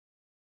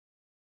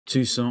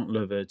Toussaint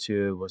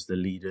Louverture was the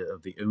leader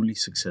of the only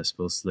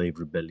successful slave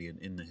rebellion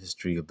in the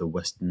history of the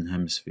Western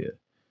Hemisphere.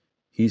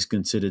 He is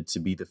considered to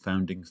be the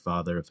founding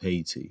father of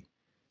Haiti.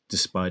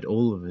 Despite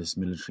all of his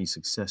military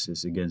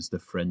successes against the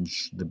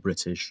French, the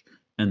British,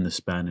 and the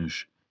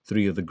Spanish,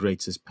 three of the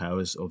greatest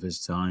powers of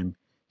his time,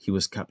 he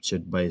was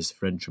captured by his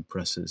French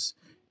oppressors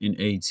in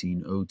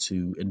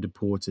 1802 and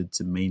deported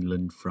to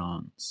mainland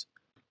France.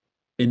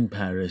 In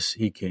Paris,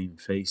 he came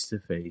face to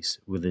face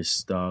with his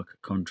stark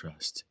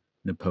contrast,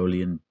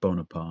 Napoleon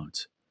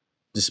Bonaparte.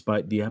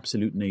 Despite the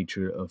absolute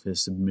nature of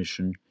his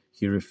submission,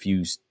 he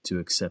refused to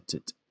accept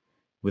it.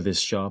 With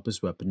his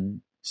sharpest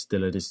weapon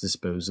still at his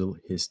disposal,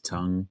 his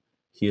tongue,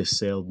 he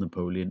assailed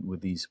Napoleon with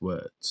these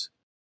words: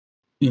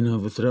 "In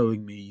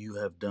overthrowing me, you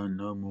have done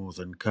no more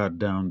than cut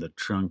down the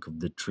trunk of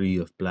the tree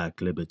of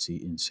black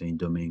liberty in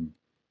Saint-Domingue.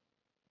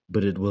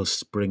 But it will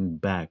spring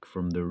back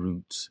from the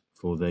roots,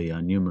 for they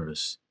are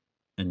numerous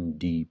and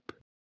deep."